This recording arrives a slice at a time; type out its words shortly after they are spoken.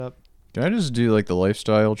Can I just do like the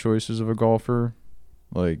lifestyle choices of a golfer?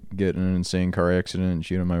 Like get in an insane car accident and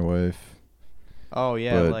cheat on my wife. Oh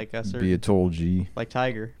yeah, but like a certain, be a total G. like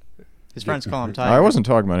Tiger. His friends call him Tiger. I wasn't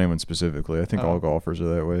talking about anyone specifically. I think Oh. all golfers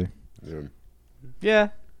are that way. Yeah. Yeah,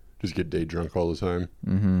 Just get day drunk all the time.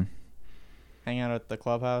 Mm-hmm. hang out at the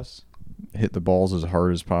clubhouse. Hit the balls as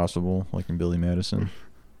hard as possible, like in Billy Madison.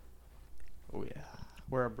 Oh yeah,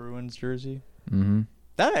 wear a Bruins jersey. Mm-hmm.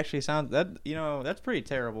 That actually sounds that's pretty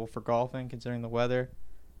terrible for golfing considering the weather.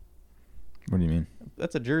 What do you mean?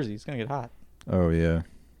 That's a jersey. It's gonna get hot. Oh yeah,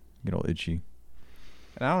 get all itchy.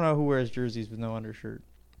 And I don't know who wears jerseys with no undershirt.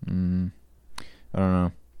 Mm-hmm. I don't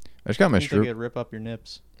know. I just got my I think they strip. could rip up your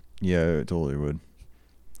nips. Yeah, it totally would.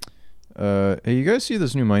 Hey, you guys see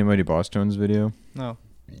this new Mighty Mighty Boss Tones video? No,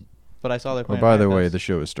 but I saw they. Oh, by the way, the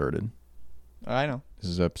show has started. I know. This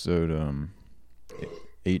is episode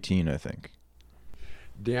 18, I think.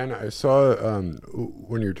 Dan, I saw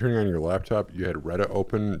when you were turning on your laptop, you had Reddit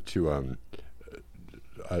open to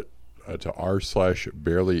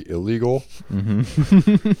r/barely illegal.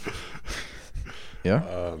 Mm-hmm.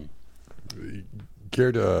 Yeah.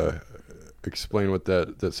 Care to explain what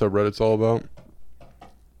that subreddit's all about?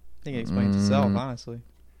 I think it explains itself, honestly.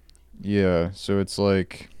 Yeah, so it's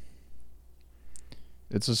like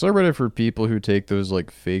it's a subreddit for people who take those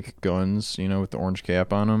like fake guns, with the orange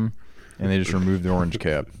cap on them, and they just remove the orange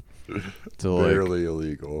cap to like Barely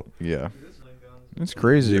illegal. Yeah, it's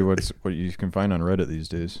crazy what you can find on Reddit these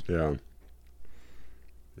days. Yeah.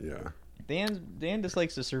 Dan just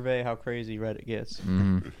likes to survey how crazy Reddit gets.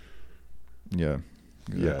 Mm-hmm. Yeah.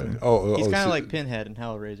 Exactly. Yeah. Oh, He's kind of so- like Pinhead in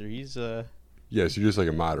Hellraiser. He's Yes, you're just like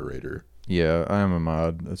a moderator Yeah, I am a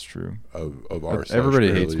mod. That's true. of r/barely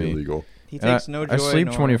Everybody hates me. illegal. he And takes no joy. I sleep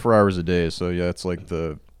nor- 24 hours a day, so yeah, it's like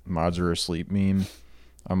the mods are asleep meme.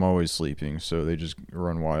 I'm always sleeping, so they just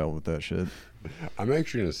run wild with that shit. I'm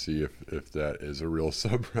actually gonna see if that is a real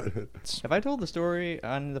subreddit. Have I told the story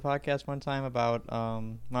on the podcast one time about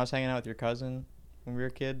when I was hanging out with your cousin when we were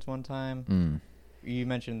kids one time? Mm. You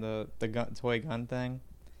mentioned the toy gun thing.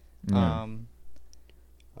 Yeah.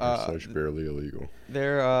 /barely illegal.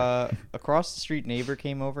 Their across the street neighbor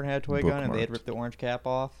came over and had a toy gun, and they had Bookmarked. ripped the orange cap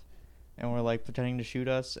off, and were like pretending to shoot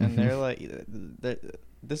us. And they're like,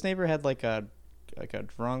 this neighbor had like a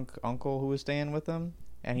drunk uncle who was staying with him,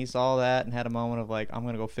 and he saw that and had a moment of like, I'm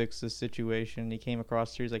gonna go fix this situation. He came across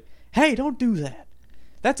the street, he's like, hey, don't do that.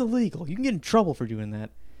 That's illegal. You can get in trouble for doing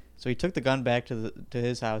that. So he took the gun back to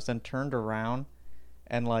his house, then turned around,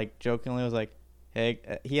 and like jokingly was like, hey.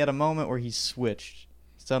 He had a moment where he switched.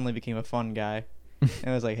 Suddenly became a fun guy.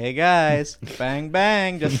 And was like, hey guys, bang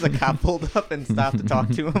bang, just as the cop pulled up and stopped to talk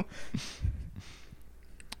to him.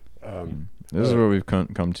 This is what we've come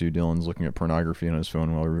to. Dylan's looking at pornography on his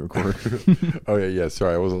phone while we record. Oh yeah.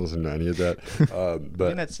 Sorry, I wasn't listening to any of that. But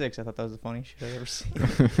Even at 6, I thought that was the funniest shit I ever seen.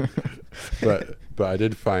 but I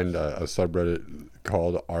did find a subreddit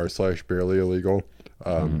called r/barely illegal.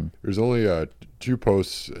 There's only 2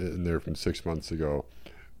 posts in there from 6 months ago.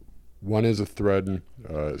 One is a thread.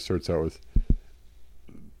 It starts out with,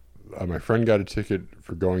 my friend got a ticket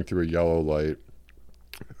for going through a yellow light.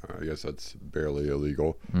 I guess that's barely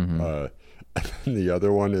illegal. And then the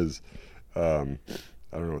other one is, I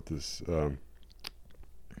don't know what this.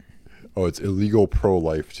 It's illegal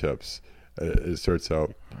pro-life tips. It starts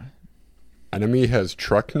out. Enemy has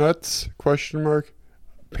truck nuts? ?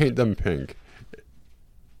 Paint them pink.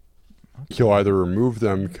 He'll either remove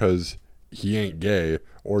them because he ain't gay,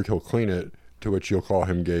 or he'll clean it. To which you'll call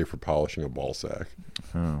him gay for polishing a ball sack.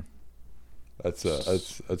 Oh, That's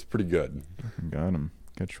pretty good. got him.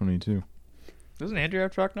 Catch 22. Doesn't Andrew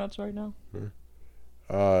have truck nuts right now?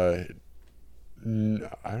 I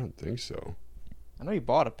don't think so. I know he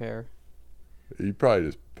bought a pair. He probably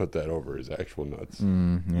just put that over his actual nuts.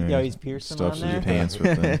 Yeah, he's pierced them Stuffs on his there. pants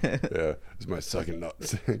with them. Yeah, it's my second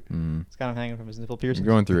nuts. It's kind of hanging from his nipple piercing.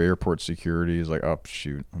 Going through airport security, he's like, oh,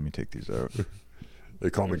 shoot, let me take these out. They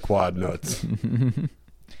call me quad nuts.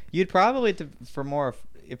 You'd probably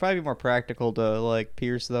it'd probably be more practical to like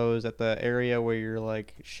pierce those at the area where your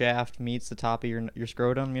like shaft meets the top of your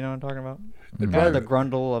scrotum. You know what I'm talking about? It'd Kind of probably- the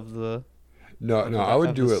grundle of the. No, of the- I would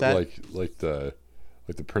of do the it set. like the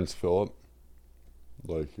Prince Philip,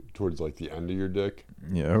 like towards like the end of your dick.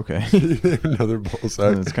 Yeah, okay. Another ball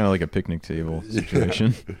sack. It's kind of like a picnic table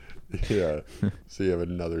situation. Yeah. So you have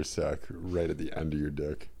another sack right at the end of your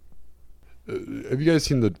dick. Have you guys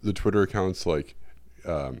seen the Twitter accounts like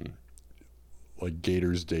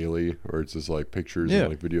Gators Daily, or it's just like pictures Yeah. and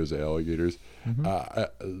like videos of alligators?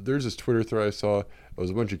 There's this Twitter thread I saw. It was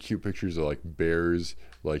a bunch of cute pictures of like bears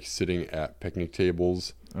like sitting at picnic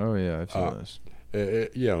tables. Oh, yeah, I've seen this.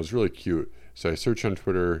 Yeah, it was really cute. So I searched on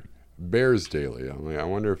Twitter Bears Daily. I'm like, I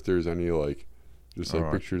wonder if there's any like just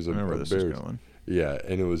like pictures I of, know where of this is bears. going. Yeah,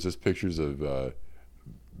 and it was just pictures of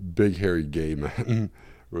big hairy gay men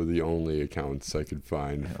were the only accounts I could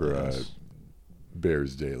find Hell for yes.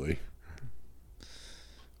 Bears Daily.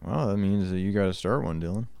 Well, that means that you got to start one,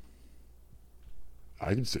 Dylan.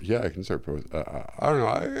 I can start posting. I don't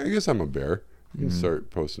know. I guess I'm a bear. I can Mm. start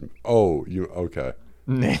posting. Oh, you okay?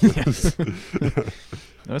 Yes.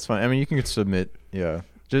 That's fine. I mean, you can submit. Yeah.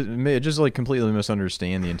 Just like completely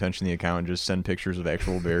misunderstand the intention of the account and just send pictures of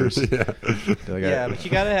actual bears. Yeah. Like, Yeah, but you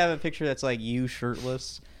gotta have a picture that's like you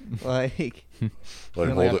shirtless, like Like like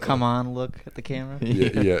hold a it. come on look at the camera.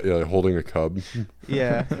 Yeah, like holding a cub.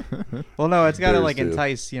 Yeah. Well, no, it's gotta Bears like do.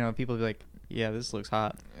 entice people to be like, yeah, this looks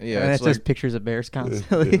hot. Yeah, and it's it's just like pictures of bears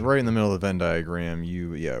constantly. right in the middle of the Venn diagram.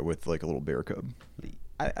 With like a little bear cub.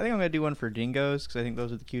 I think I'm gonna do one for dingoes because I think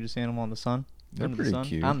those are the cutest animal in the sun. They're Under the pretty sun.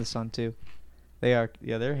 cute. On the sun too. They are.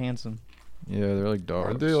 Yeah, they're handsome. Yeah, they're like dogs.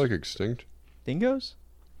 Aren't they like extinct? Dingoes?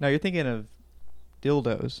 No, you're thinking of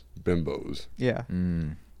dildos. Bimbos. Yeah.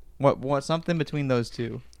 Mm, What? Something between those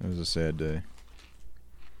two. that was a sad day.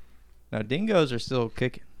 Now dingoes are still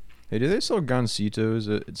kicking. Hey, do they sell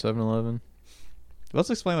Gancitos at 7-Eleven? Let's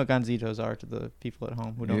explain what ganzitos are to the people at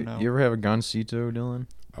home who don't know. You ever have a Gancito, Dylan?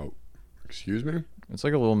 Excuse me? It's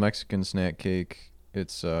like a little Mexican snack cake.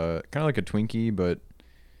 It's kind of like a Twinkie, but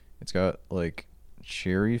it's got like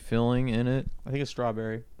cherry filling in it, I think it's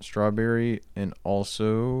strawberry. strawberry, and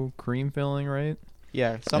also cream filling, right?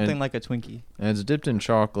 Yeah, something And- like a Twinkie. And it's dipped in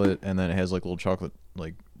chocolate, and then it has like little chocolate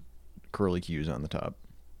like curly Q's on the top.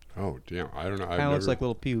 Oh, damn. I don't know. Kind of looks like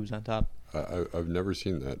little pubes on top. I've never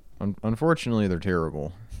seen that. Unfortunately, they're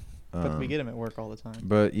terrible. But we get them at work all the time.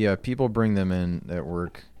 But yeah, people bring them in at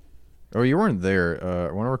work. Oh, you weren't there.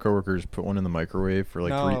 One of our coworkers put one in the microwave for like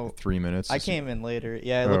No, three minutes. I to see- came in later.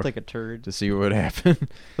 Yeah, it Oh. looked like a turd. to see what would happen.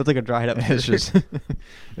 Looked like a dried up turd. It's just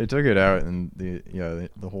they took it out, and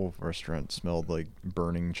the whole restaurant smelled like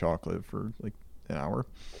burning chocolate for like an hour.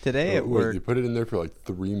 Today at Wait, work. you put it in there for like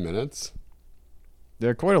 3 minutes?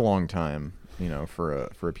 Yeah, quite a long time, for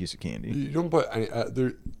a piece of candy. You don't put any.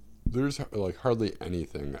 There's like hardly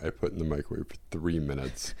anything I put in the microwave for 3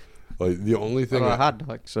 minutes. Like the only What thing. about a hot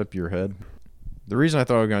dog? Except your head. The reason I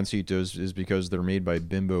thought of Gancitos is because they're made by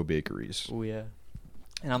Bimbo Bakeries. Oh yeah.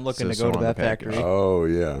 And I'm looking Says to go so to on the that package. factory. Oh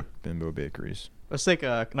yeah. Bimbo Bakeries. Let's put it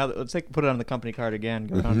on the company card again.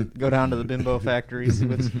 Go down to the Bimbo factory.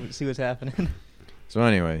 See what's happening. So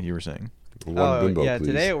anyway, you were saying. One bimbo, yeah. please.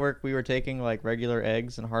 Today at work we were taking like regular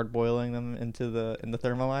eggs and hard boiling them in the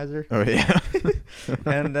thermalizer. Oh yeah.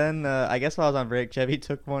 And then I guess while I was on break, Chevy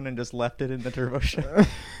took one and just left it in the turbo shack.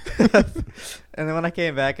 And then when I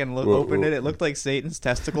came back and opened it, it looked like Satan's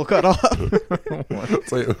testicle cut off.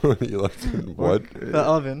 Wait, you left it in what? The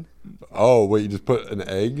oven, Oh wait, you just put an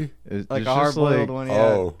egg? like It's a hard just boiled like- one. Yeah.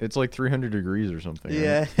 Oh, It's like 300 degrees or something.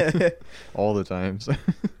 Yeah. Right? All the times.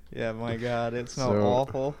 Yeah. My God, it smelled So-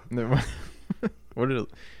 awful.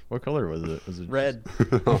 What color was it? Was it Red.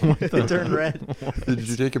 What It the- turned red. did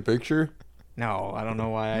you take a picture? No, I don't know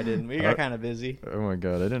why I didn't. We got kind of busy. Oh my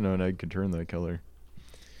god! I didn't know an egg could turn that color.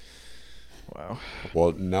 Wow.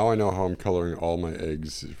 Well, now I know how I'm coloring all my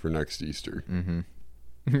eggs for next Easter.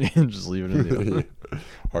 Mm-hmm. Just leave it in the oven.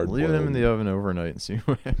 Hard Leave them in boiled. the oven overnight and see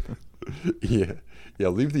what happens. Yeah.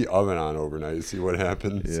 Leave the oven on overnight. See what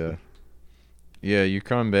happens. Yeah. Yeah, you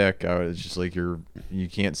come back out. It's just like you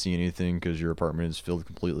can't see anything because your apartment is filled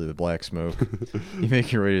completely with black smoke. You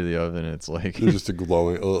make your way to the oven. It's like They're just a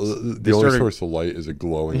glowing. The They only started- source of light is a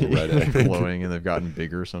glowing red egg. glowing, and they've gotten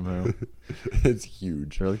bigger somehow. It's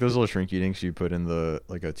huge. They're like those little shrinky dinks you put in the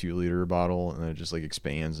like a 2-liter bottle, and then it just like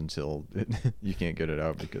expands until you can't get it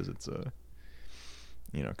out because it's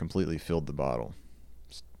completely filled the bottle.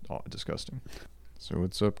 It's disgusting. So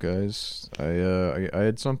what's up, guys? I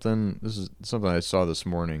had something. This is something I saw this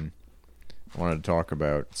morning. I wanted to talk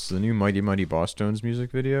about. It's the new Mighty Mighty Boss Tones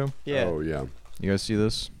music video. Yeah. Oh yeah. You guys see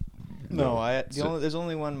this? No, No. there's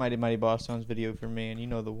only one Mighty Mighty Boss Tones video for me, and you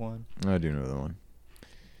know the one. I do know that one.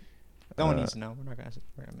 No one Uh, needs to know. We're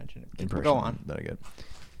gonna mention it. Impression Go on. that I get.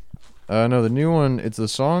 No, the new one. The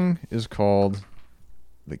song is called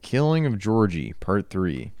 "The Killing of Georgie" Part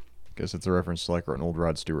 3. Guess it's a reference to like an old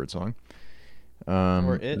Rod Stewart song.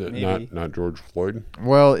 Or it maybe. Not George Floyd.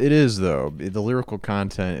 Well, it is though. The lyrical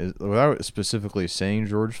content is, without specifically saying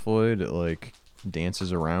George Floyd, it like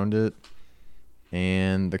dances around it.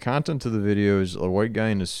 And the content of the video is a white guy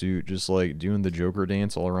in a suit just like doing the Joker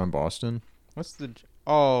dance all around Boston. What's the?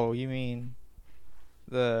 Oh, you mean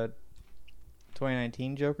the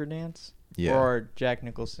 2019 Joker dance? Yeah. Or Jack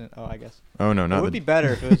Nicholson? Oh, I guess. Oh no, It not would the be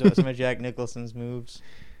better if it was some of Jack Nicholson's moves.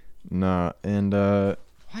 nah. And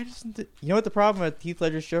Why doesn't the... You know what the problem with Heath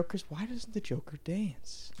Ledger's Joker is? Why doesn't the Joker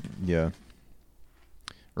dance? Yeah.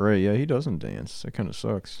 Right, yeah, he doesn't dance. That kind of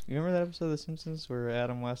sucks. You remember that episode of The Simpsons where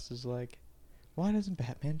Adam West is like, why doesn't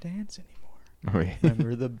Batman dance anymore? Oh, yeah.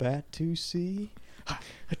 Remember the Bat 2C?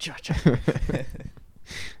 Cha-cha.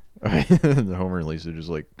 The Homer and Lisa just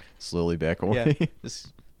like slowly back away. Yeah,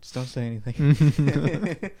 just don't say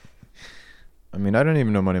anything. I mean, I didn't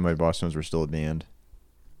even know Money My Boss Tones were still a band.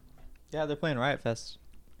 Yeah, they're playing Riot Fest.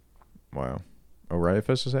 Wow. Oh, Riot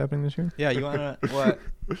Fest is happening this year? Yeah, you wanna what?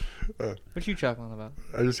 What you chuckling about?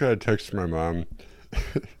 I just got a text from my mom.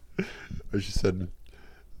 She said,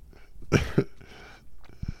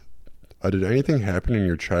 did anything happen in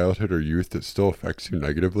your childhood or youth that still affects you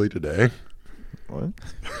negatively today? What?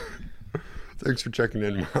 Thanks for checking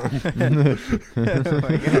in, Mom. Oh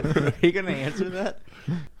my God. Are you gonna answer that?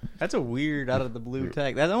 That's a weird out of the blue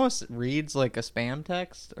text. That almost reads like a spam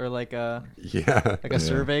text or like a Yeah. like a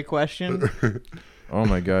survey question. Oh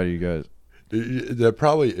my God, you guys. That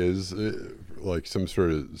probably is like some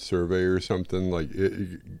sort of survey or something, like,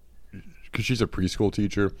 because she's a preschool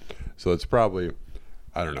teacher, so it's probably,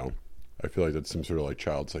 I don't know. I feel like that's some sort of like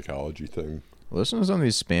child psychology thing. Listen to some of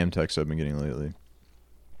these spam texts I've been getting lately.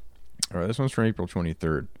 All right, this one's from April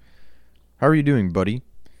 23rd. How are you doing, buddy?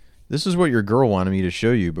 This is what your girl wanted me to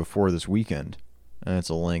show you before this weekend. And it's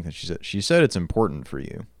a link that she said it's important for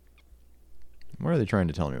you. What are they trying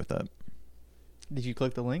to tell me with that? Did you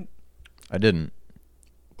click the link? I didn't.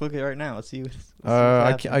 Click it right now. Let's see. Let's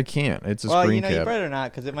see I can't. It's a well, screen you know, you cap. better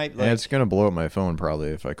not, because it might. Like, And it's gonna blow up my phone probably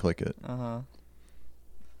if I click it.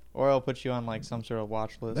 Or I'll put you on like some sort of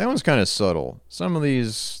watch list. That one's kind of subtle. Some of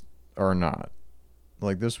these are not.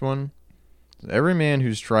 Like this one. Every man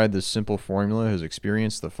who's tried this simple formula has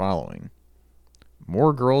experienced the following.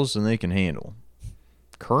 More girls than they can handle.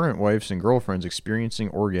 Current wives and girlfriends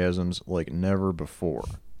experiencing orgasms like never before.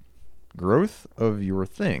 Growth of your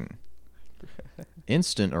thing.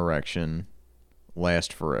 Instant erection.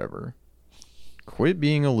 Last forever. Quit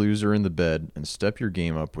being a loser in the bed and step your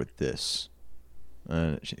game up with this.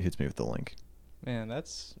 And it hits me with the link. Man,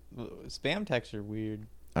 that's spam texts are weird.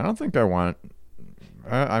 I don't think I want...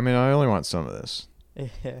 I mean, I only want some of this.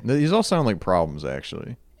 Yeah. These all sound like problems,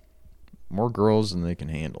 actually. More girls than they can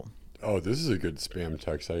handle. Oh, this is a good spam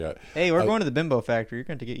text I got. Hey, we're going to the bimbo factory. You're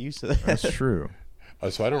going to get used to that. That's true.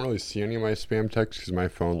 So I don't really see any of my spam texts because my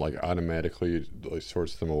phone like automatically like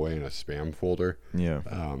sorts them away in a spam folder. Yeah.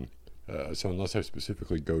 So unless I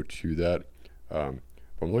specifically go to that, I'm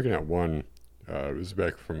looking at one. It was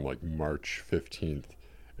back from like March 15th.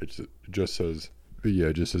 It just says,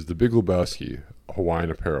 the Big Lebowski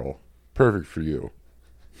Hawaiian apparel, perfect for you.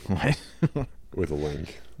 What? With a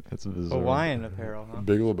link. That's bizarre. Hawaiian apparel, huh?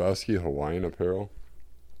 Big Lebowski Hawaiian apparel.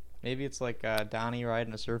 Maybe it's like Donnie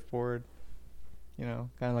riding a surfboard. You know,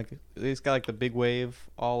 kind of like it's got like the big wave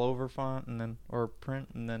all over font and then or print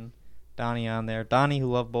and then Donnie on there. Donnie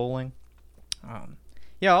who loved bowling.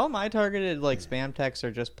 Yeah, all my targeted like spam texts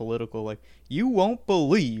are just political. Like, you won't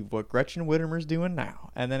believe what Gretchen Whitmer's doing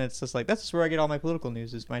now, and then it's just like that's just where I get all my political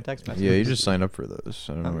news is my text messages. Yeah, you just sign up for those.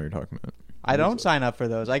 I don't know what you're talking about. I don't sign up for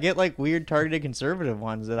those. I get like weird targeted conservative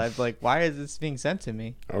ones that I've like, why is this being sent to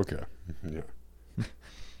me? Okay. Yeah.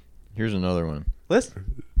 Here's another one.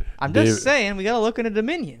 Listen, I'm Dave- just saying we gotta look into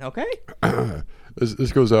Dominion, okay?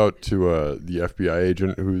 This goes out to the FBI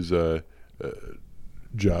agent whose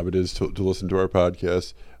job it is to listen to our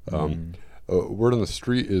podcast. Word on the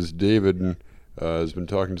street is David has been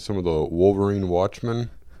talking to some of the Wolverine Watchmen.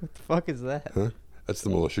 What the fuck is that? Huh? That's the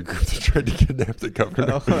militia group that tried to kidnap the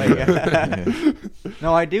governor. Oh my god.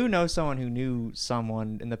 No, I do know someone who knew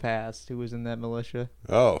someone in the past who was in that militia.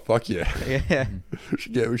 Oh, fuck yeah. Yeah. We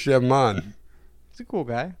should have him on. He's a cool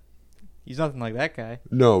guy. He's nothing like that guy.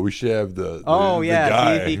 No, we should have the Oh the yeah,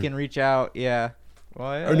 guy. see if he can reach out. Yeah.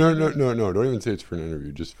 Well, yeah. Oh, no. Don't even say it's for an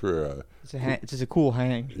interview. Just for It's just a cool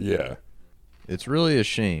hang. yeah. It's really a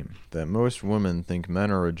shame that most women think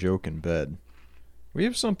men are a joke in bed. We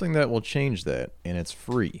have something that will change that, and it's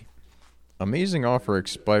free. Amazing offer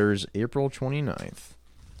expires April 29th.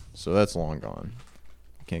 So that's long gone.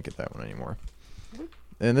 Can't get that one anymore.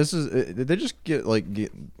 And this is, they just they're just Like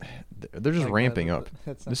ramping that- up.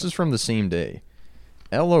 that's This not- is from the same day.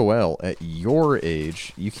 LOL, at your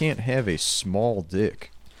age, you can't have a small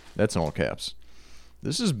dick. That's in all caps.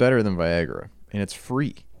 This is better than Viagra, and it's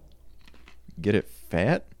free. Get it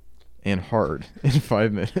fat and hard in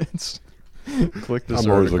 5 minutes. Click this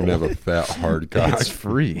I'm always article. looking to have a fat, hard cock. It's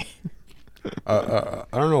free. I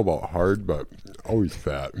don't know about hard, but always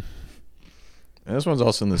fat. And this one's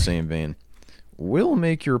also in the same vein. We'll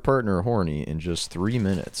make your partner horny in just 3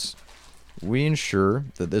 minutes. We ensure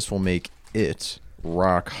that this will make it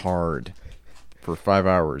rock hard for 5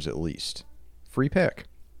 hours at least. Free pack.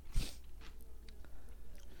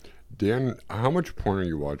 Dan, how much porn are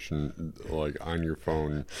you watching, like, on your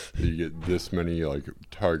phone that you get this many, like,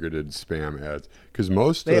 targeted spam ads? Because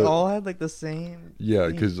most They all had like the same. yeah,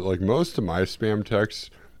 thing. because, like, most of my spam texts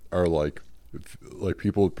are, like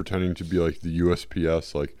people pretending to be, like, the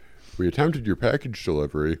USPS, like, we attempted your package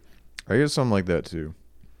delivery. I get something like that too.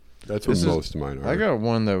 That's what This is- most of mine are. I got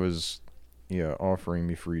one that was, offering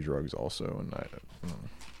me free drugs also, and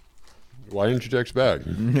Why didn't you text back?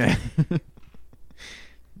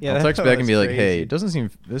 Yeah, I'll that text back and was be like, crazy. "Hey,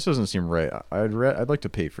 this doesn't seem right. I'd like to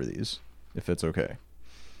pay for these if it's okay.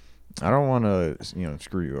 I don't want to,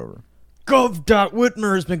 screw you over." Gov.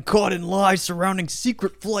 Whitmer has been caught in lies surrounding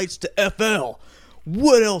secret flights to FL.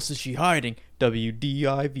 What else is she hiding?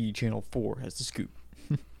 WDIV Channel 4 has the scoop.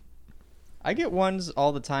 I get ones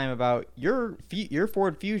all the time about your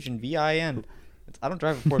Ford Fusion VIN. I don't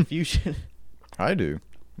drive a Ford Fusion. I do.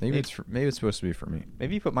 Maybe it's supposed to be for me.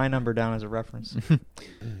 Maybe you put my number down as a reference.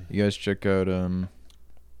 You guys check out Elon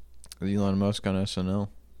Musk on SNL.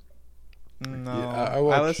 No, I I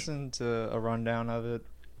watch- listened to a rundown of it.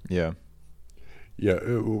 Yeah. Yeah,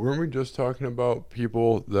 weren't we just talking about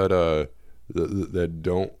people that that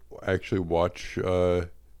don't actually watch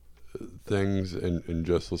things and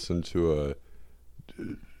just listen to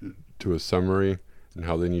a summary and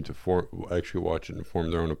how they need to actually watch it and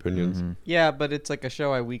form their own opinions? Mhm. Yeah, but it's like a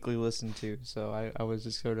show I weekly listen to, so I was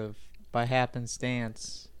just sort of by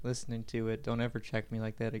happenstance listening to it. Don't ever check me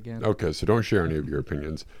like that again. Okay, so don't share any of your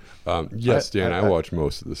opinions. Yes, Dan, I watched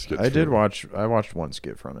most of the skits. I did from- watch. I watched one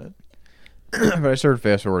skit from it, but I started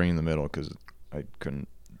fast forwarding in the middle because I couldn't.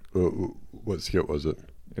 What skit was it?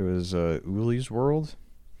 It was Uli's World,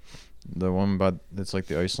 the one about that's like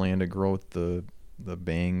the Icelandic girl with the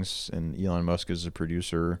bangs, and Elon Musk is the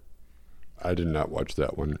producer, I did not watch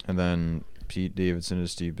that one. and then Pete Davidson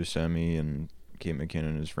is Steve Buscemi, and Kate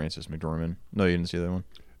McKinnon is Frances McDormand. No, you didn't see that one.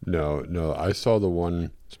 No, I saw the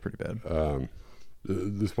one. It's pretty bad.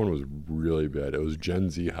 This one was really bad. It was Gen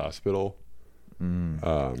Z Hospital. I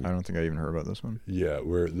don't think I even heard about this one. Yeah,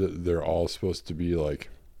 where they're all supposed to be like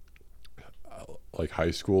high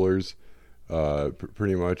schoolers,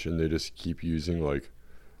 pretty much, and they just keep using like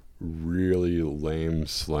really lame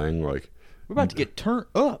slang, like We're about to get turned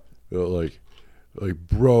up. like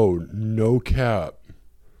bro, no cap.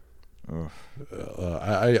 Ugh.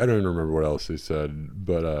 I don't even remember what else they said,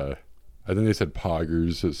 but I think they said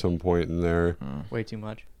poggers at some point in there. Way too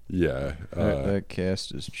much. Yeah, That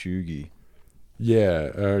cast is chuggy.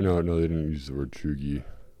 yeah. No, they didn't use the word chuggy.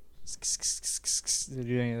 Did you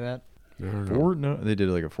do any of that? I don't know. They did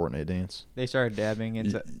like a Fortnite dance. They started dabbing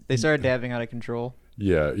into. They started dabbing out of control.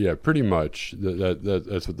 Yeah, pretty much.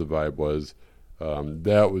 That's what the vibe was.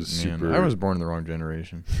 That was Man, super. I was born in the wrong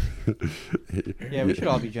generation. Yeah, we should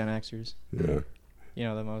all be Gen Xers. Yeah, You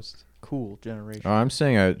know, the most cool generation. Oh, I'm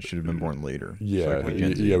saying I should have been born later. so I yeah, can be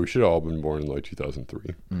Gen Z. yeah. We should have all been born in like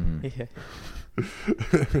 2003. Mhm.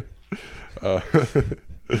 Yeah.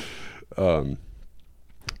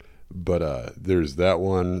 But there's that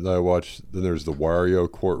one that I watched. Then there's the Wario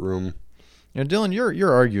courtroom. Dylan, you're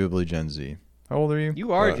arguably Gen Z. How old are you?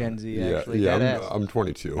 You are Gen Z, actually. Yeah, dead I'm ass.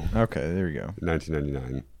 22. Okay, there you go.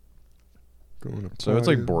 1999. Going to So it's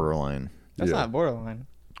like party. borderline. That's yeah. not borderline.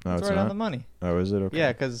 No, That's it's right on not. the money. Oh, is it? Okay.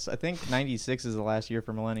 Yeah, because I think 96 is the last year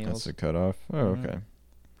for That's millennials. the cutoff. Oh, Mhm. okay.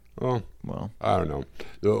 Oh, Well, I don't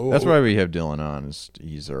know. that's why we have Dylan on. Is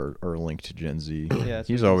he's our link to Gen Z. that's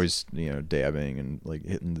He's what always dabbing and like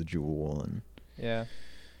hitting the jewel, and Yeah.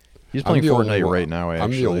 he's I'm playing the only Fortnite one- right now. Actually,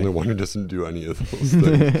 I'm the only one who doesn't do any of those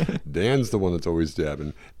things. Dan's the one that's always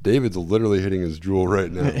dabbing. David's literally hitting his jewel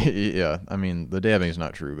right now. Yeah, I mean the dabbing is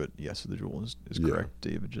not true, but yes, the jewel is Yeah. correct.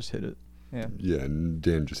 David just hit it. Yeah. Yeah, and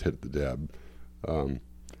Dan just hit the dab.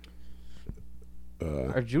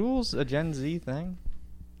 Are jewels a Gen Z thing?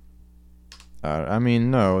 I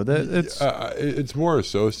mean, no, it's it's more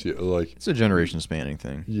associate. Like, it's a generation spanning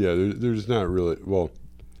thing. yeah, there's not really. Well,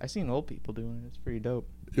 I've seen old people doing it. It's pretty dope.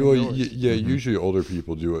 well, Indoors. yeah. Mhm. Usually, older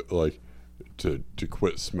people do it like to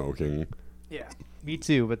quit smoking. Yeah. Me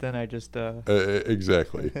too, but then I just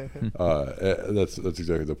Exactly. That's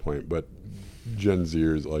exactly the point. But Gen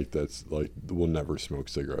Zers that's like will never smoke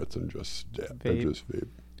cigarettes and just dab, and Vape. just vape.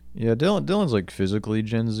 Yeah, Dylan's like physically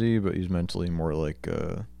Gen Z, but he's mentally more like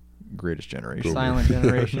greatest generation. silent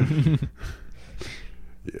generation.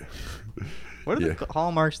 Yeah. What are Yeah. the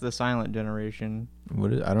hallmarks of the silent generation?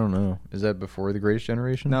 I don't know. Is that before the greatest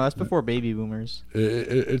generation? No, that's before baby boomers.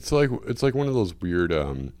 It's like one of those weird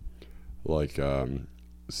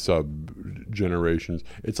sub generations.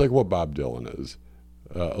 It's like what Bob Dylan is.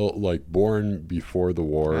 like born before the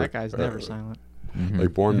war. That guy's never silent. Mhm.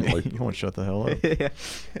 Like born like You won't shut the hell up.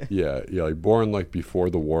 yeah, like born like before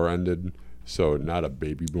the war ended. So not a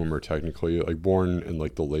baby boomer technically. Like born in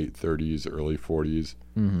like the late 30s, early 40s.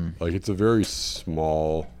 Mm-hmm. Like it's a very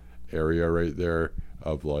small area right there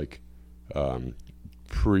of like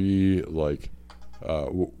pre like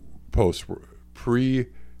post World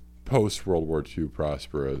War II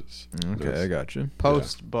prosperous. Okay, I got you.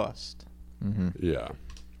 Post bust. Mm-hmm. Yeah,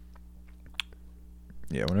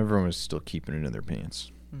 Yeah, when everyone was still keeping it in their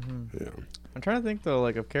pants. yeah. I'm trying to think though,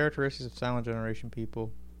 like of characteristics of silent generation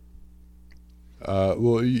people.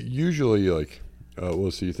 Well, usually like,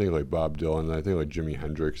 well, so you think like Bob Dylan, and I think like Jimi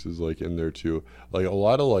Hendrix is like in there too. Like a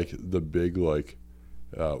lot of like the big like,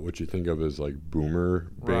 what you think of as like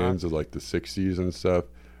boomer bands of like the '60s and stuff,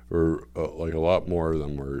 or like a lot more of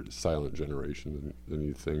them were silent generation than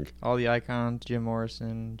you think. All the icons: Jim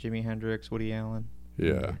Morrison, Jimi Hendrix, Woody Allen.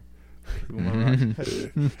 Yeah, Boomer rock.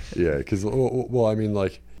 yeah. Because well, I mean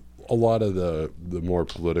like a lot of the more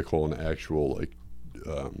political and actual like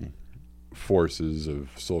forces of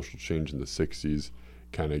social change in the '60s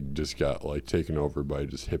kind of just got like taken over by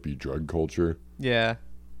just hippie drug culture. Yeah.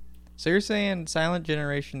 So you're saying silent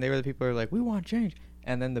generation, they were the people who were like, we want change.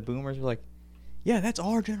 And then the boomers were like, yeah, that's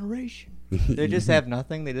our generation. They just have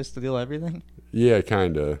nothing. They just steal everything. Yeah,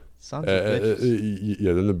 kind of. Sons of bitches.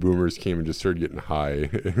 Yeah, then the boomers came and just started getting high.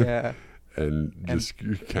 Yeah. and just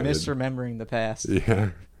kind of Misremembering the past.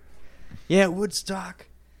 Yeah. Yeah, Woodstock.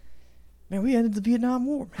 Man, we ended the Vietnam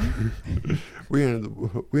War, man. we ended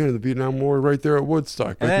the Vietnam War right there at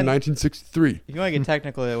Woodstock back in 1963. If you want to get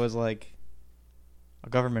technical, it was like a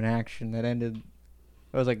government action that ended.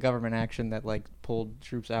 It was like government action that like pulled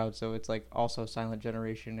troops out. So it's like also silent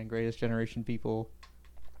generation and greatest generation people,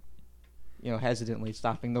 hesitantly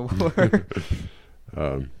stopping the war.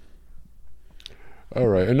 All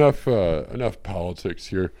right, enough politics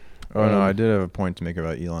here. Oh no, I did have a point to make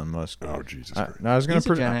about Elon Musk. Oh Jesus I, Christ! no, I was gonna. He's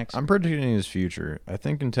a Gen Xer. I'm predicting his future. I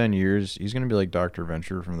think in 10 years he's gonna be like Dr.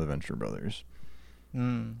 Venture from the Venture Brothers.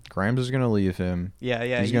 Grimes is gonna leave him.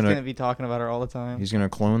 Yeah. He's gonna be talking about her all the time. He's gonna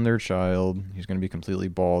clone their child. He's gonna be completely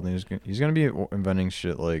bald. And he's gonna be inventing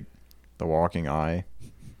shit like the walking eye.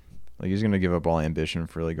 Like he's gonna give up all ambition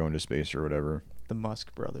for like going to space or whatever. The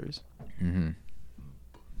Musk brothers. Mm-hmm.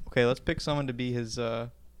 Okay, let's pick someone to be his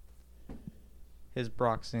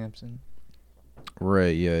Brock Sampson.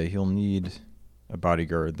 Right. Yeah. He'll need a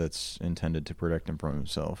bodyguard that's intended to protect him from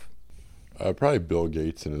himself. Probably Bill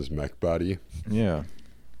Gates and his mech body. Yeah.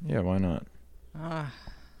 Yeah. Why not? I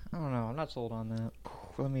don't know. I'm not sold on that.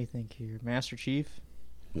 Let me think here. Master Chief.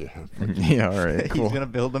 Yeah. Yeah. All right. Cool. He's gonna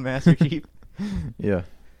build the Master Chief. Yeah.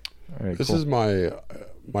 All right. This cool. is my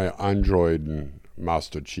Android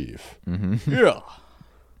Master Chief. Mm-hmm. Yeah.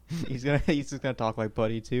 He's just gonna talk like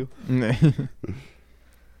Buddy too.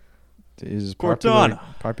 Is Cortana.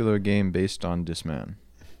 popular game based on Discman.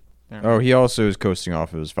 There. Oh, he also is coasting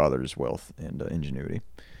off of his father's wealth and ingenuity.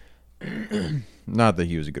 Not that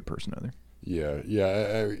he was a good person either.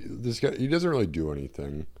 Yeah. This guy, he doesn't really do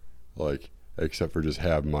anything, like except for just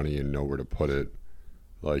have money and know where to put it.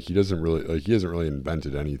 Like he hasn't really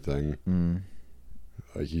invented anything. Mm.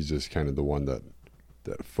 Like he's just kind of the one that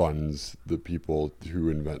funds the people who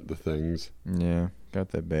invent the things. Yeah, got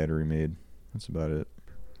that battery made. That's about it.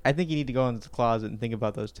 I think you need to go into the closet and think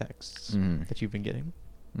about those texts that you've been getting.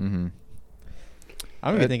 Mm-hmm.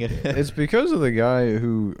 I'm gonna think It's because of the guy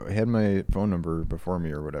who had my phone number before me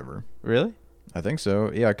or whatever. Really? I think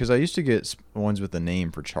so. Yeah, because I used to get ones with a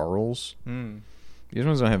name for Charles. These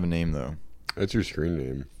ones don't have a name though. That's your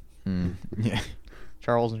screen name. Yeah.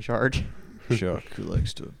 Charles in charge. Chuck, who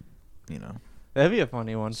likes to, That'd be a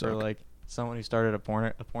funny one for Suck. like someone who started a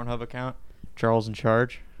Pornhub account. Charles in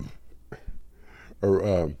charge.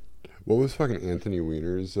 Or what was fucking Anthony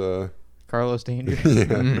Weiner's? Carlos Danger.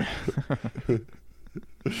 Yeah.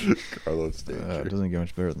 Carlos Danger. It doesn't get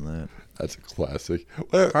much better than that. That's a classic.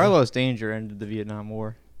 Well, Carlos Danger ended the Vietnam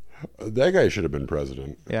War. that guy should have been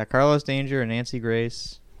president. Yeah, Carlos Danger and Nancy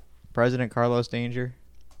Grace. President Carlos Danger.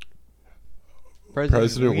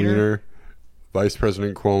 President Wiener, Vice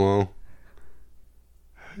President Cuomo.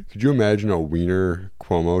 Could you imagine a Wiener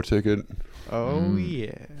Cuomo ticket? Oh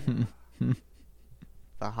yeah.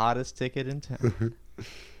 The hottest ticket in town.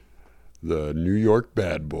 The New York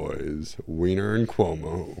Bad Boys, Wiener and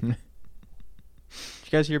Cuomo. Did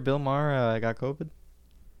you guys hear Bill Maher got COVID?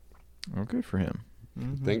 Oh, good for him.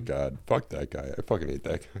 Thank God. Fuck that guy. I fucking hate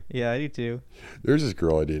that guy. Yeah, I do too. There's this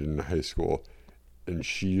girl I dated in high school, and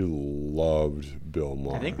she loved Bill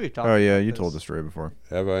Maher. I think we've talked Oh, yeah, about you this. told the story before.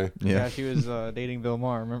 Have I? Yeah, Yeah. she was dating Bill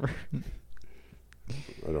Maher, remember?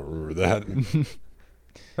 I don't remember that.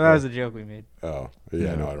 That was a joke we made. Oh, yeah,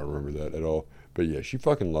 Yeah. no, I don't remember that at all. But yeah, she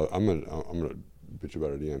fucking loved. I'm gonna bitch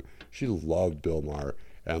about it again. She loved Bill Maher,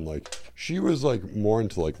 and like she was like more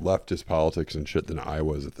into like leftist politics and shit than I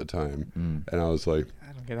was at the time. And I was like,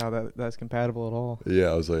 I don't get how that's compatible at all. yeah,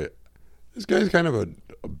 I was like, this guy's kind of a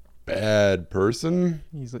bad person.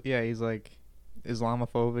 He's like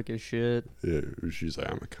Islamophobic as shit. Yeah, she's like,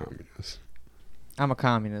 I'm a communist. I'm a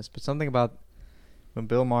communist, but something about when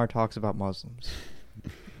Bill Maher talks about Muslims.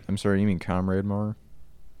 I'm sorry, you mean Comrade Mar?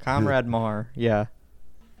 Comrade Maher, yeah.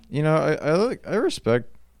 You know, I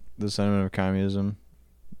respect the sentiment of communism,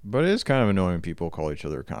 but it is kind of annoying when people call each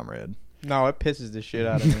other comrade. No, it pisses the shit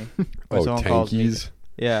out of me. when Oh, someone calls me- tankies.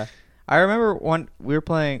 Yeah. I remember when we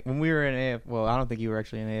were in AF. Well, I don't think you were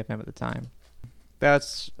actually in AFM at the time.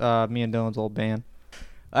 That's me and Dylan's old band.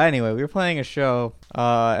 Anyway, we were playing a show,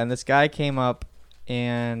 and this guy came up,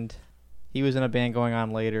 and he was in a band going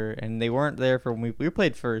on later, and they weren't there for when we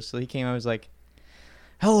played first. So he came up and was like,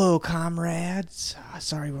 "Hello, comrades.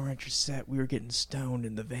 Sorry we weren't at your set. We were getting stoned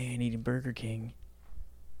in the van eating Burger King."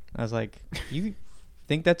 I was like, "You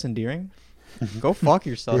think that's endearing? Go fuck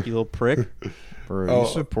yourself, you little prick." Bro, Oh. you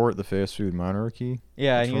support the fast food monarchy?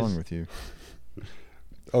 Yeah, What's and he wrong was, with you?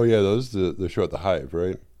 Oh yeah, those the show at the Hive,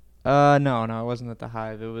 right? no, it wasn't at the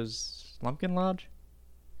Hive. It was Lumpkin Lodge.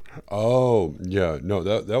 Oh yeah, no,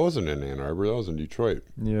 that wasn't in Ann Arbor. That was in Detroit.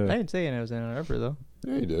 I Yeah, didn't say it was in Ann Arbor though.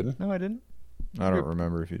 Yeah, you did. No, I didn't. I don't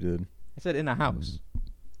remember if you did. I said in a house.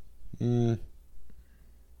 I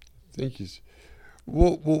think he's.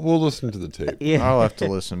 We'll listen to the tape. Yeah. I'll have to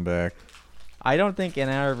listen back. I don't think Ann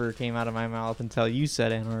Arbor came out of my mouth until you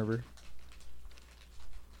said Ann Arbor.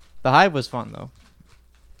 The Hive was fun though.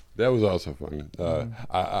 That was also fun.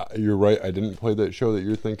 You're right. I didn't play that show that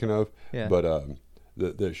you're thinking of. Yeah. But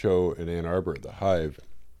that show in Ann Arbor, the Hive,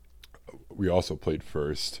 we also played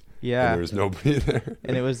first. Yeah. And there was nobody there.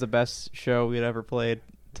 And it was the best show we had ever played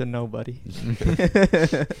to nobody.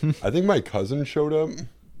 I think my cousin showed up.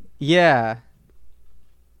 Yeah.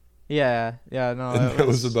 Yeah. Yeah. No. And it that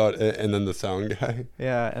was about it. And then the sound guy.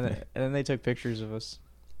 Yeah, and then they took pictures of us.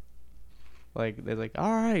 Like they're like,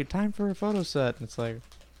 "All right, time for a photo set." And it's like,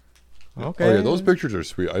 okay. Oh yeah, those pictures are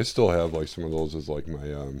sweet. I still have like some of those as like my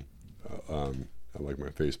like my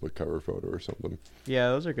Facebook cover photo or something. Yeah,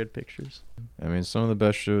 those are good pictures. I mean, some of the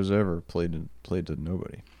best shows ever played to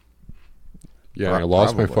nobody. Yeah, and I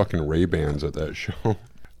lost my Probably. fucking Ray-Bans at that show.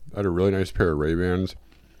 I had a really nice pair of Ray-Bans,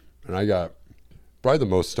 and I got probably the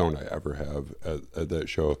most stoned I ever have at that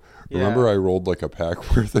show. Yeah. Remember I rolled like a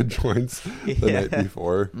pack worth of joints the Yeah. night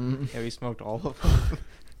before? Yeah, we smoked all of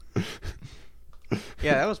them.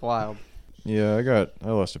 Yeah, that was wild. Yeah, I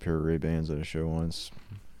lost a pair of Ray-Bans at a show once.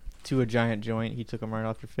 To a giant joint, he took them right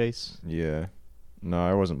off your face. Yeah. No,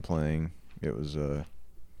 I wasn't playing. It was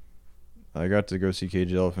I got to go see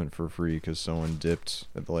Cage the Elephant for free because someone dipped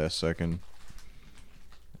at the last second.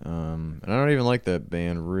 And I don't even like that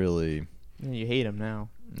band really. And you hate him now.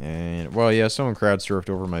 And well, yeah, someone crowd surfed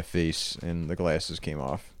over my face and the glasses came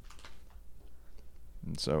off.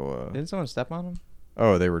 And so Didn't someone step on him?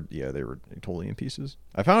 oh, they were totally in pieces.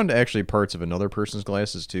 I found actually parts of another person's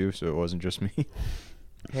glasses too, so it wasn't just me.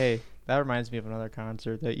 Hey, that reminds me of another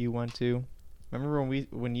concert that you went to. Remember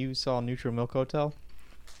when you saw Neutral Milk Hotel?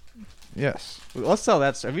 Yes. Let's tell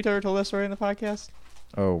that story. Have you ever told that story in the podcast?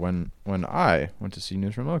 Oh, when I went to see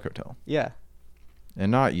Neutral Milk Hotel. Yeah.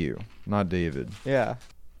 And not you, not David. Yeah.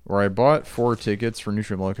 Where I bought 4 tickets for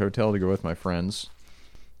Neutral Milk Hotel to go with my friends.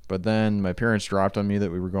 But then my parents dropped on me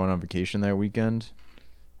that we were going on vacation that weekend.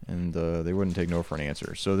 And they wouldn't take no for an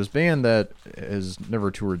answer. So this band that has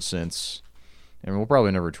never toured since, and will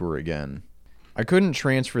probably never tour again, I couldn't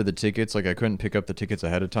transfer the tickets. Like, I couldn't pick up the tickets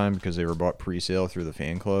ahead of time because they were bought pre-sale through the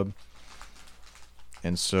fan club.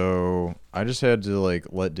 And so I just had to, like,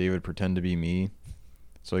 let David pretend to be me.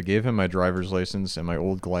 So I gave him my driver's license and my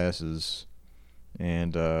old glasses.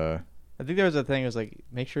 And, I think there was a thing. It was like,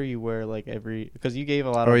 make sure you wear like because you gave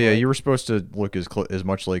a lot of. oh, yeah, like, you were supposed to look as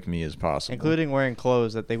much like me as possible. including wearing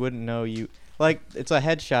clothes that they wouldn't know you. Like, it's a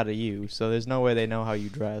headshot of you, so there's no way they know how you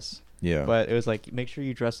dress. Yeah. But it was like, make sure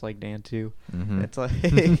you dress like Dan too. Mhm. It's like,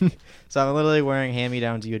 so I'm literally wearing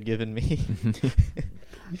hand-me-downs you had given me.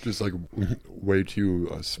 Just like way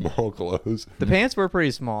too small clothes. The pants were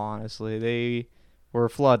pretty small, honestly. They were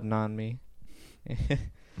flooding on me.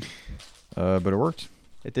 But it worked.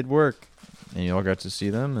 It did work. And you all got to see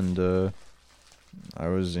them, and I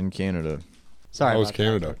was in Canada. Sorry, That was about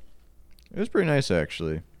Canada. It was pretty nice,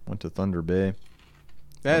 actually. Went to Thunder Bay.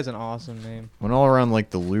 That is an awesome name. Went all around,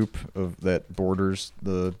 like, the loop of that borders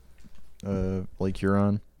the Lake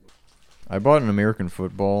Huron. I bought an American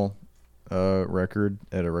football record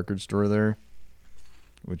at a record store there.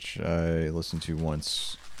 which I listened to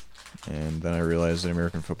once, and then I realized that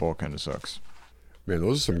American football kind of sucks. Man,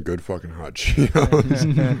 those are some good fucking hot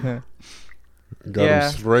Cheetos. Got Yeah.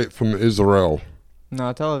 them straight from Israel. No,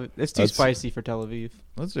 it's too That's- spicy for Tel Aviv.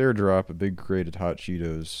 Let's airdrop a big crate of hot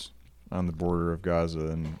Cheetos on the border of Gaza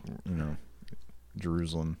and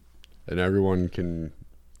Jerusalem. And everyone can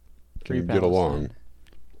Free get along.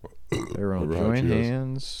 Everyone Over hot join Cheetos.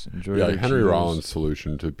 hands. Enjoy Yeah, their Henry Cheetos. Rollins'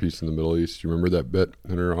 solution to peace in the Middle East. You remember that bit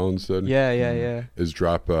Henry Rollins said? Yeah. Is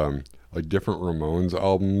drop like different Ramones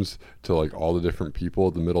albums to like all the different people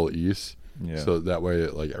of the Middle East. Yeah. So that way,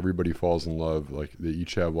 like everybody falls in love. Like they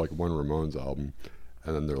each have like one Ramones album,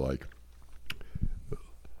 and then they're like,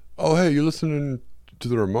 "Oh, hey, you listening to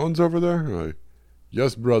the Ramones over there?" And like,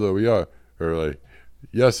 "Yes, brother, we are." Or like,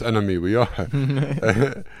 "Yes, enemy, we are." And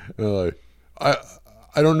they're like,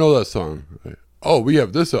 I don't know that song." Like, "Oh, we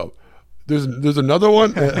have this up. There's another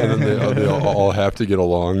one," and then they all have to get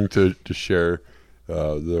along to share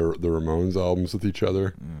the Ramones albums with each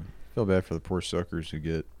other. Feel bad for the poor suckers who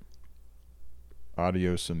get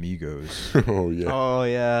Adios Amigos. Oh yeah. Oh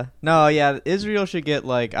yeah. No, yeah. Israel should get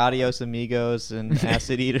like Adios Amigos and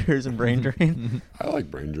Acid Eaters and Brain Drain. I like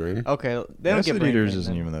Brain Drain. Okay, they don't Acid get Brain Eaters Drain,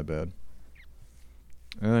 isn't then. even that bad.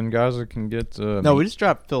 And then Gaza can get No, we just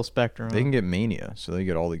dropped Phil Spector. they can get Mania, so they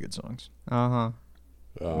get all the good songs.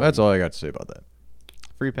 That's all I got to say about that.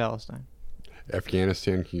 Free Palestine.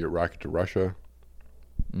 Afghanistan can get rocket to Russia.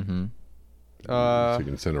 Mm-hmm. So you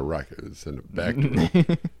can send it back to them.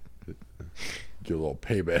 Get a little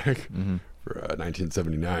payback Mm-hmm. for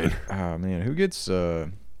 1979. Ah man, who gets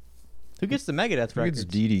Who gets the Megadeth who records?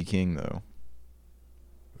 gets D.D. King though?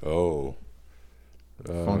 Oh.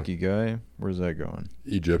 Funky guy. Where's that going?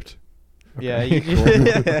 Egypt. Yeah,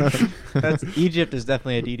 Okay, Egypt is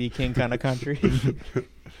definitely a DD King kind of country.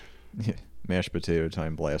 Yeah. Mashed potato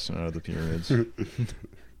time blasting out of the pyramids.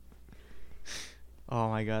 Oh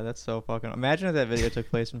my god, that's so fucking. Imagine if that video took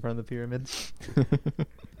place in front of the pyramids.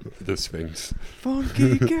 The Sphinx.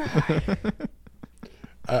 Funky guy.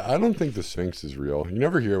 I don't think the Sphinx is real. You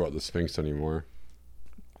never hear about the Sphinx anymore.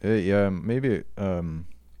 Yeah, maybe it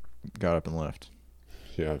got up and left.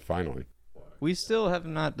 Yeah, finally. We still have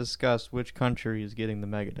not discussed which country is getting the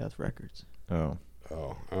Megadeth records. Oh,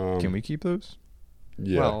 Oh. can we keep those?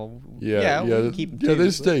 Yeah. Well, yeah. we can keep them yeah, too, they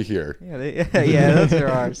but- stay here. Yeah, yeah, those are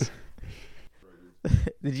ours.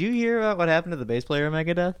 Did you hear about what happened to the bass player of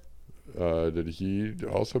Megadeth? Did he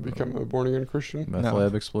also become a born again Christian? Meth No.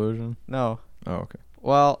 lab explosion. No. Oh, okay.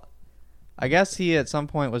 Well, I guess he at some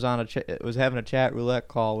point was on was having a chat roulette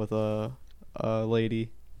call with a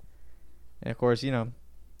lady, and of course,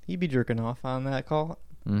 he'd be jerking off on that call,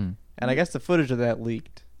 Mm. and I guess the footage of that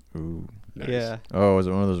leaked. Ooh. Nice. Yeah, Oh, was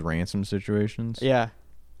it one of those ransom situations? yeah.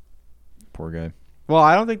 Poor guy. Well,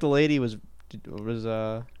 I don't think the lady was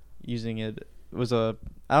using it. I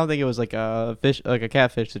don't think it was like a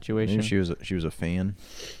catfish situation. Maybe she was a fan.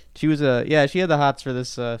 She was she had the hots for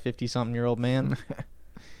this 50-something-year-old man.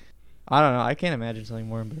 I don't know. I can't imagine something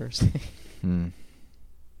more embarrassing. Hmm.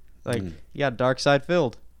 Like, Mm. yeah, dark side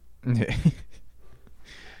filled.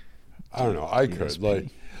 I don't know. I Yes, could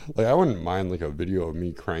like I wouldn't mind like a video of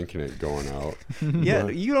me cranking it going out. Yeah,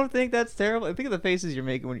 But- you don't think that's terrible? Think of the faces you're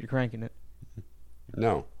making when you're cranking it.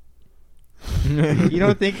 No. You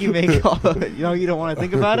don't think you make all you don't want to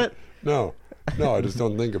think about it? No. No, I just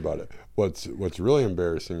don't think about it. What's really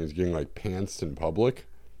embarrassing is getting like pantsed in public.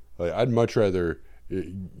 Like I'd much rather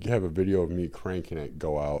have a video of me cranking it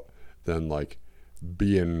go out than like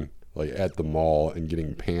being like at the mall and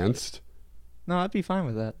getting pantsed. No, I'd be fine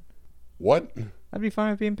with that. What? I'd be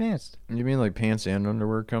fine with being pantsed. You mean like pants and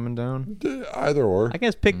underwear coming down? Either or. I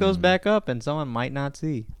guess pick those back up and someone might not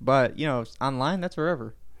see. But, online, that's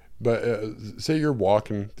wherever. But say you're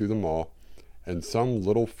walking through the mall and some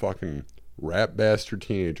little fucking rat bastard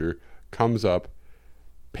teenager comes up,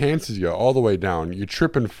 pantses you all the way down, you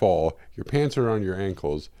trip and fall, your pants are around your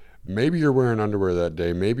ankles. Maybe you're wearing underwear that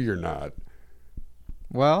day, maybe you're not.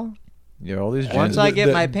 Well, Yeah, all these once gens- I get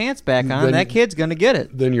then- my pants back on, then- that kid's going to get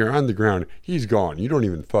it. Then you're on the ground. He's gone. You don't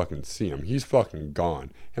even fucking see him. He's fucking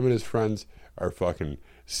gone. Him and his friends are fucking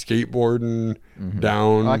skateboarding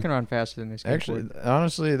down. Oh, I can run faster than this. Actually,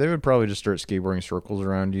 honestly, they would probably just start skateboarding circles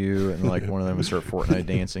around you, and like one of them would start Fortnite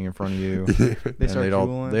dancing in front of you. They and start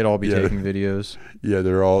drooling. they'd all be Yeah. taking videos. Yeah,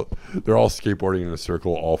 they're all skateboarding in a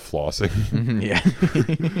circle, all flossing. Yeah.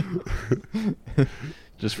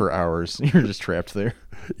 Just for hours, you're just trapped there.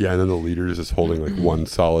 Yeah, and then the leader is just holding like one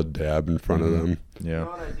solid dab in front of them. Yeah.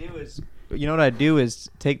 What I do is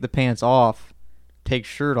take the pants off, take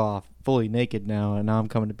shirt off, fully naked now, and now I'm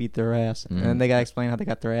coming to beat their ass. And then they gotta explain how they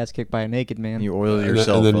got their ass kicked by a naked man. You oil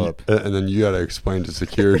yourself up. And then you got to explain to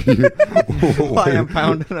security Why I'm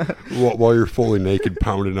pounding it. while you're fully naked,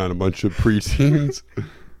 pounding on a bunch of preteens.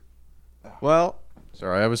 Well,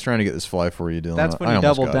 Sorry, I was trying to get this fly for you, Dylan. that's when I you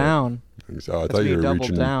almost double got it. down. So I That's thought when you you were double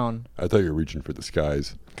reaching. down. I thought you were reaching for the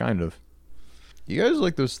skies. Kind of. You guys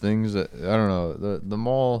like those things that I don't know. The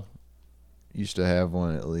mall used to have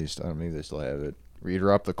one at least. I don't know, maybe they still have it. Where you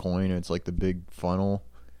drop the coin and it's like the big funnel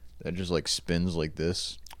that just like spins like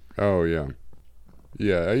this. Oh yeah,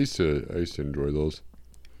 yeah. I used to enjoy those.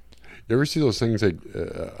 You ever see those things? Like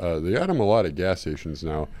they got them a lot at gas stations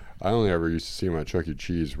now. I only ever used to see them at Chuck E.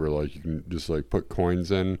 Cheese, where like you can just like put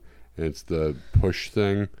coins in, and it's the push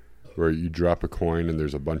thing, where you drop a coin and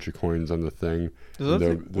there's a bunch of coins on the thing. Does that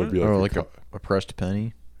And there'll be like, Or like a pressed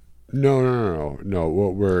penny. no.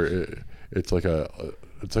 What where it's like a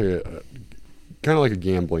kind of like a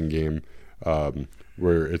gambling game,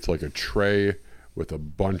 where it's like a tray with a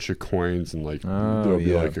bunch of coins and like there'll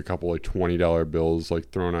be like a couple like $20 bills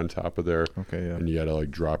like thrown on top of there, Okay, yeah. and you got to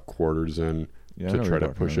like drop quarters in Yeah, I know to what try you're to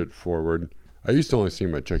talking push about. it forward. I used to only see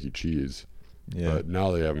them at Chuck E. Cheese, Yeah. but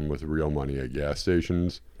now they have them with real money at gas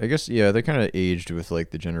stations. I guess yeah, they kind of aged with like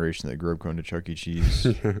the generation that grew up going to Chuck E. Cheese.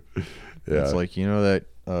 Yeah, It's like that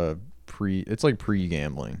it's like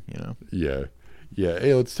pre-gambling, you know. yeah.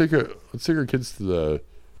 Hey, let's take our kids to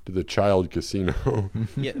the child casino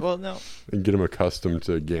Yeah. Well, no, and get them accustomed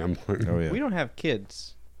to gambling. Oh yeah. we don't have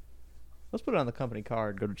kids. Let's put it on the company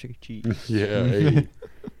card. Go to Chuck E. Cheese. Yeah. Hey.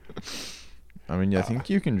 I mean, yeah, I think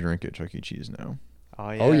you can drink at Chuck E. Cheese now.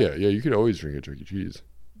 Oh yeah. Oh yeah. You could always drink at Chuck E. Cheese.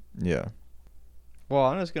 Yeah. Well,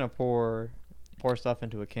 I'm just gonna pour stuff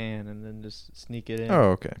into a can and then just sneak it in.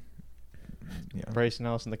 Oh, okay. Yeah. Bryson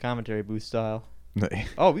Ellis in the commentary booth style.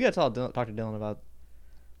 Oh, we gotta talk to Dylan about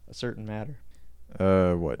a certain matter.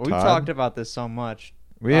 What? We've Todd? talked about this so much.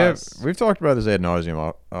 We've talked about this ad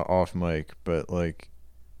nauseum off mic, but like,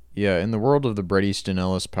 yeah, in the world of the Bret Easton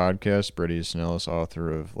Ellis podcast, Bret Easton Ellis,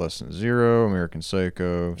 author of Less Than Zero, American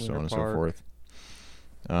Psycho, so Winter on and so Park. forth.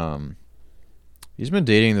 He's been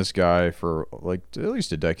dating this guy for like at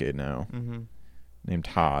least a decade now, Mm-hmm. named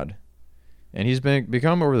Todd, and he's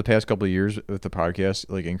become over the past couple of years with the podcast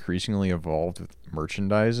like increasingly evolved with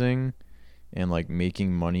merchandising and like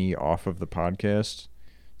making money off of the podcast,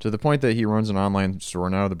 to the point that he runs an online store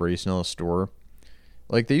now, the Bret Easton Ellis store.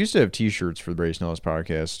 Like they used to have T-shirts for the Bret Easton Ellis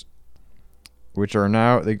podcast, which are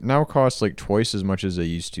now cost like twice as much as they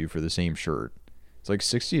used to for the same shirt. It's like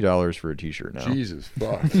 $60 for a T-shirt now. Jesus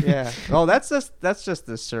fuck. Yeah. Oh, that's just the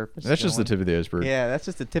surface. That's just the Dylan. tip of the iceberg. Yeah, that's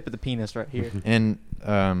just the tip of the penis right here. And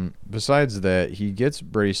besides that, he gets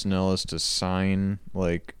Bret Easton Ellis to sign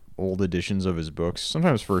like old editions of his books,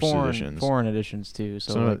 sometimes first editions. Foreign editions too.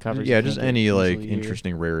 So Some- it covers. yeah, just any like easily here.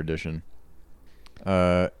 interesting rare edition.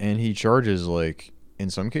 And he charges like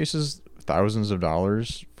in some cases thousands of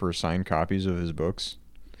dollars for signed copies of his books.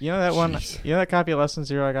 You know that one. Jeez. You know that copy of Less Than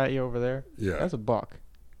Zero I got you over there. Yeah. That's $1.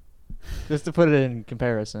 Just to put it in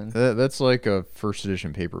comparison. That's like a first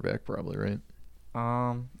edition paperback, probably, right?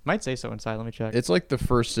 Might say so inside. Let me check. It's like the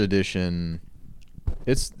first edition.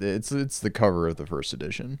 It's the cover of the first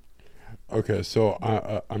edition. Okay, so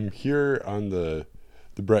I'm here on the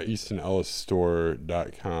Bret Easton Ellis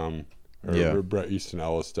store.com or Yeah.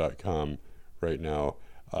 BretEastonEllis.com right now.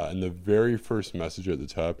 And the very first message at the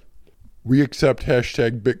top, we accept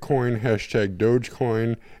hashtag Bitcoin, hashtag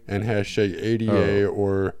Dogecoin, and hashtag ADA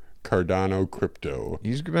or Cardano crypto.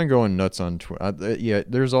 He's been going nuts on Twitter. Yeah,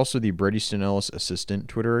 there's also the Bret Easton Ellis assistant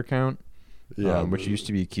Twitter account, which used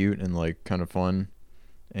to be cute and like kind of fun.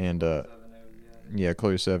 And yeah,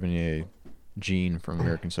 Chloe Sevigny, Jean from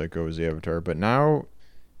American Psycho is the avatar. But now,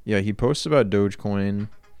 yeah, he posts about Dogecoin.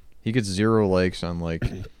 He gets 0 likes on like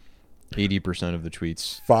 80% of the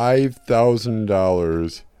tweets.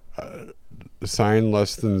 $5,000 signed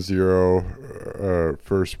Less Than Zero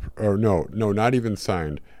first, or no, not even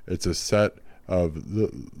signed. It's a set of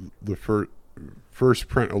the first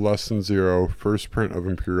print of Less Than Zero, first print of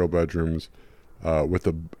Imperial Bedrooms, with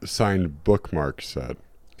a signed bookmark set.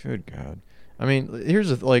 Good God. I mean,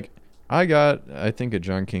 here's I think at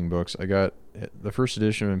John King Books, I got the first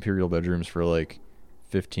edition of Imperial Bedrooms for like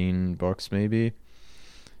 $15 maybe.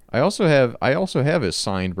 I also have a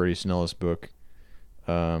signed Bret Easton Ellis book.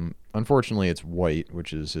 Unfortunately, it's white,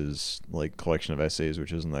 which is his like collection of essays,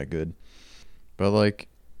 which isn't that good. But like,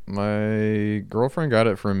 my girlfriend got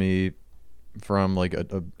it for me from like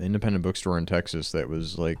a independent bookstore in Texas that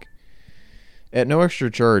was like, at no extra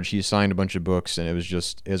charge, he signed a bunch of books, and it was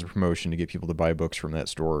just as a promotion to get people to buy books from that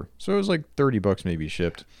store. So it was like $30 maybe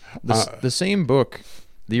shipped. The same book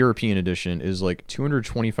the European edition is like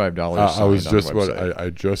 $225. I was signed on just the what website. I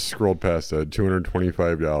just scrolled past that.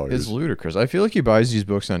 $225. It's ludicrous. I feel like he buys these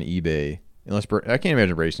books on eBay. Unless I can't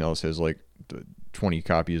imagine Bryce Ellis has like 20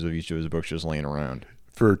 copies of each of his books just laying around.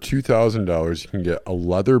 For $2,000, you can get a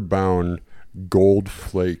leather-bound,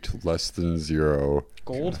 gold-flaked, less than zero.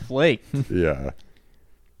 Gold flake. Yeah.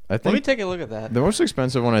 I Let me think take a look at that. the most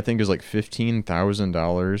expensive one I think is like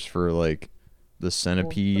 $15,000 for like the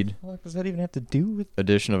Centipede What the fuck does that even have to do with?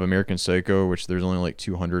 edition of American Psycho, which there's only like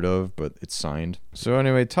 200 of, but it's signed. So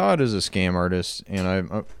anyway, Todd is a scam artist,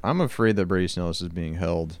 and I'm afraid that Brady Snellis is being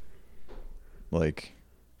held like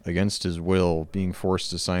against his will, being forced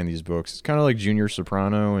to sign these books. It's kind of like Junior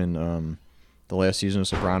Soprano in the last season of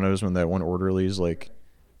Sopranos when that one orderly is like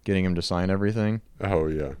getting him to sign everything Oh,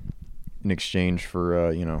 yeah. in exchange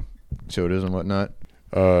for sodas and whatnot.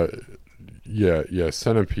 Yeah.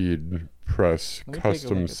 Centipede Press Let me take a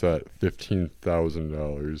custom look at set,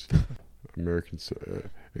 $15,000. American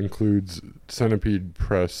includes Centipede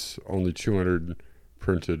Press, only 200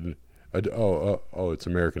 printed. It's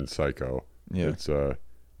American Psycho. Yeah. It's a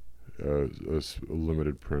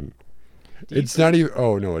limited print. It's not even.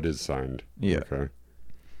 Oh no, it is signed. Yeah. Okay.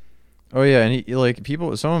 Oh yeah, and he like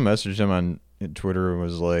someone messaged him on Twitter and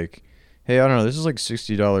was like, "Hey, I don't know, this is like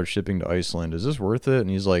 $60 shipping to Iceland. Is this worth it?" And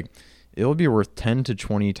he's like, "It'll be worth 10 to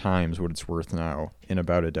 20 times what it's worth now in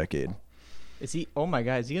about a decade." Is he? Oh my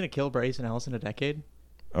God! Is he gonna kill Bryson Ellis in a decade?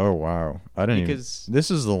 Oh wow, I didn't. Because- This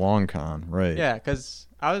is the long con, right? Yeah, because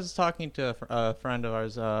I was talking to a friend of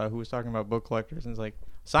ours who was talking about book collectors, and it's like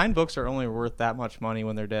signed books are only worth that much money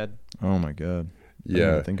when they're dead. Oh my god. I didn't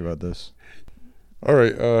Yeah. even think about this. All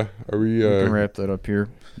right. Are we? We can wrap that up here.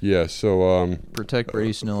 Yeah. So Protect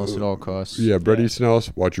Brady Snellis at all costs. yeah, Brady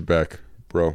Snellis, watch your back.